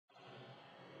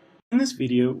In this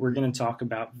video, we're going to talk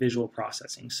about visual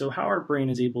processing, so how our brain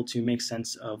is able to make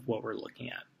sense of what we're looking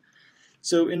at.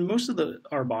 So in most of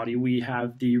our body, we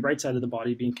have the right side of the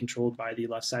body being controlled by the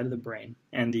left side of the brain,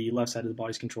 and the left side of the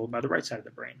body is controlled by the right side of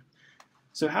the brain.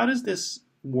 So how does this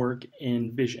work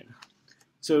in vision?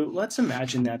 So let's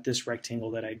imagine that this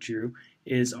rectangle that I drew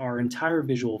is our entire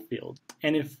visual field.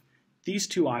 And if these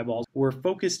two eyeballs were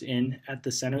focused in at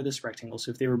the center of this rectangle,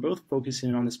 so if they were both focused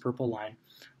in on this purple line,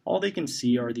 all they can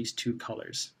see are these two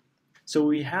colors. So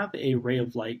we have a ray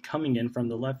of light coming in from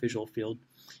the left visual field.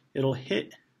 It'll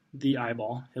hit the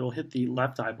eyeball, it'll hit the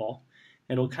left eyeball,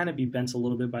 it'll kind of be bent a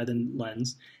little bit by the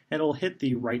lens, and it'll hit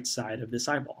the right side of this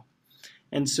eyeball.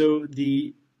 And so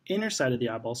the inner side of the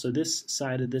eyeball, so this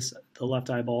side of the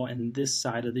left eyeball and this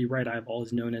side of the right eyeball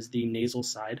is known as the nasal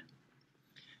side,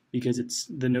 because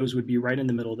the nose would be right in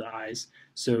the middle of the eyes.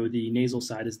 So the nasal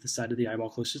side is the side of the eyeball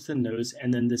closest to the nose,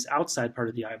 and then this outside part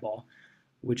of the eyeball,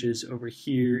 which is over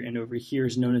here and over here,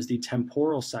 is known as the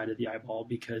temporal side of the eyeball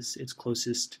because it's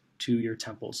closest to your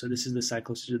temples. So this is the side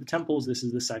closest to the temples, this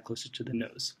is the side closest to the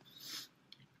nose.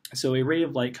 So a ray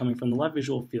of light coming from the left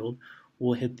visual field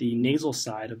will hit the nasal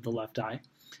side of the left eye,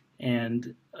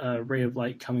 and a ray of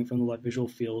light coming from the left visual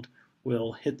field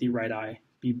will hit the right eye,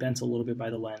 be bent a little bit by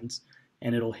the lens,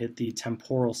 and it'll hit the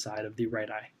temporal side of the right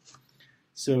eye.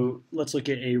 So let's look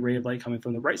at a ray of light coming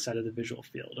from the right side of the visual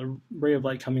field. A ray of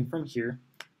light coming from here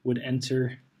would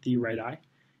enter the right eye,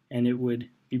 and it would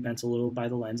be bent a little by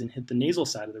the lens and hit the nasal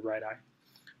side of the right eye,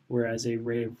 whereas a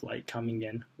ray of light coming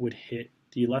in would hit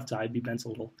the left eye, be bent a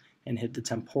little, and hit the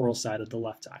temporal side of the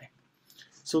left eye.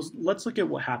 So let's look at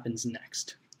what happens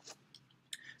next.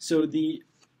 So the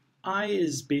eye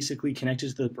is basically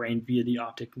connected to the brain via the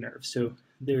optic nerve. So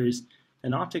there's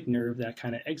an optic nerve that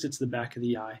kind of exits the back of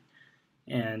the eye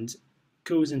and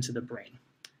goes into the brain.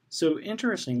 So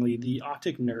interestingly, the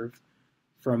optic nerve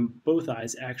from both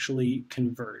eyes actually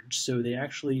converge. So they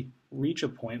actually reach a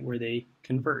point where they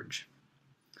converge.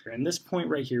 And this point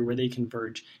right here where they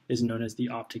converge is known as the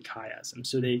optic chiasm.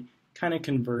 So they kind of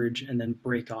converge and then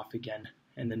break off again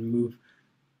and then move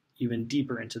even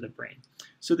deeper into the brain.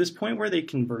 So this point where they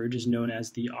converge is known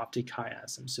as the optic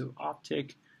chiasm. So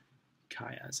optic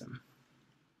chiasm.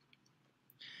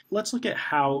 Let's look at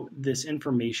how this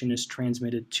information is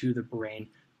transmitted to the brain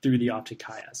through the optic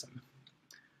chiasm.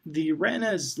 The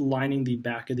retina is lining the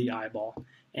back of the eyeball,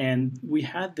 and we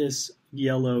had this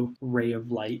yellow ray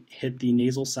of light hit the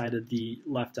nasal side of the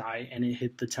left eye, and it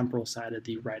hit the temporal side of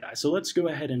the right eye. So let's go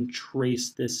ahead and trace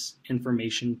this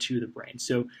information to the brain.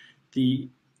 So the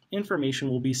information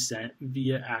will be sent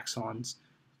via axons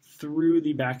through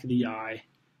the back of the eye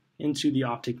into the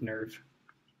optic nerve.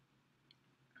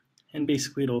 And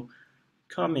basically it'll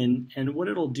come in, and what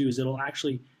it'll do is it'll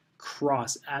actually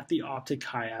cross at the optic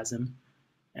chiasm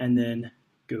and then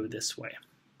go this way.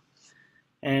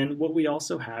 And what we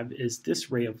also have is this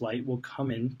ray of light will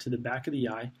come in to the back of the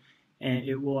eye, and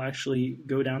it will actually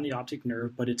go down the optic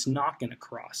nerve, but it's not going to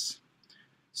cross.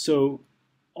 So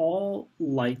all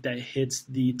light that hits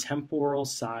the temporal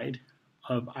side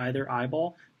of either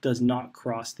eyeball does not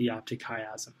cross the optic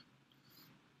chiasm.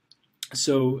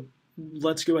 So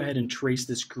let's go ahead and trace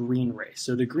this green ray.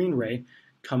 So the green ray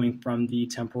coming from the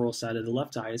temporal side of the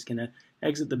left eye is going to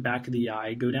exit the back of the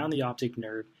eye, go down the optic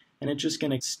nerve, and it's just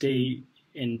going to stay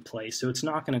in place. So it's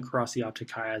not going to cross the optic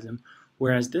chiasm,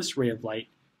 whereas this ray of light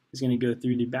is going to go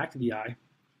through the back of the eye,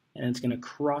 and it's going to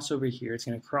cross over here. It's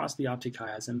going to cross the optic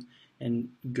chiasm and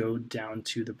go down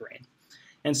to the brain.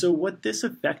 And so what this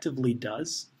effectively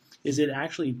does is it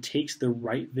actually takes the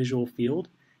right visual field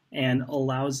and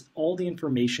allows all the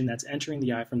information that's entering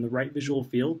the eye from the right visual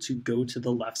field to go to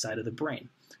the left side of the brain.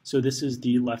 So this is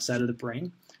the left side of the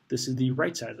brain, this is the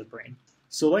right side of the brain.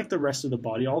 So like the rest of the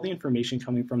body, all the information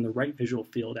coming from the right visual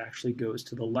field actually goes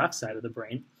to the left side of the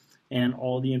brain, and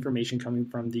all the information coming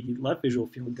from the left visual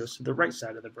field goes to the right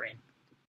side of the brain.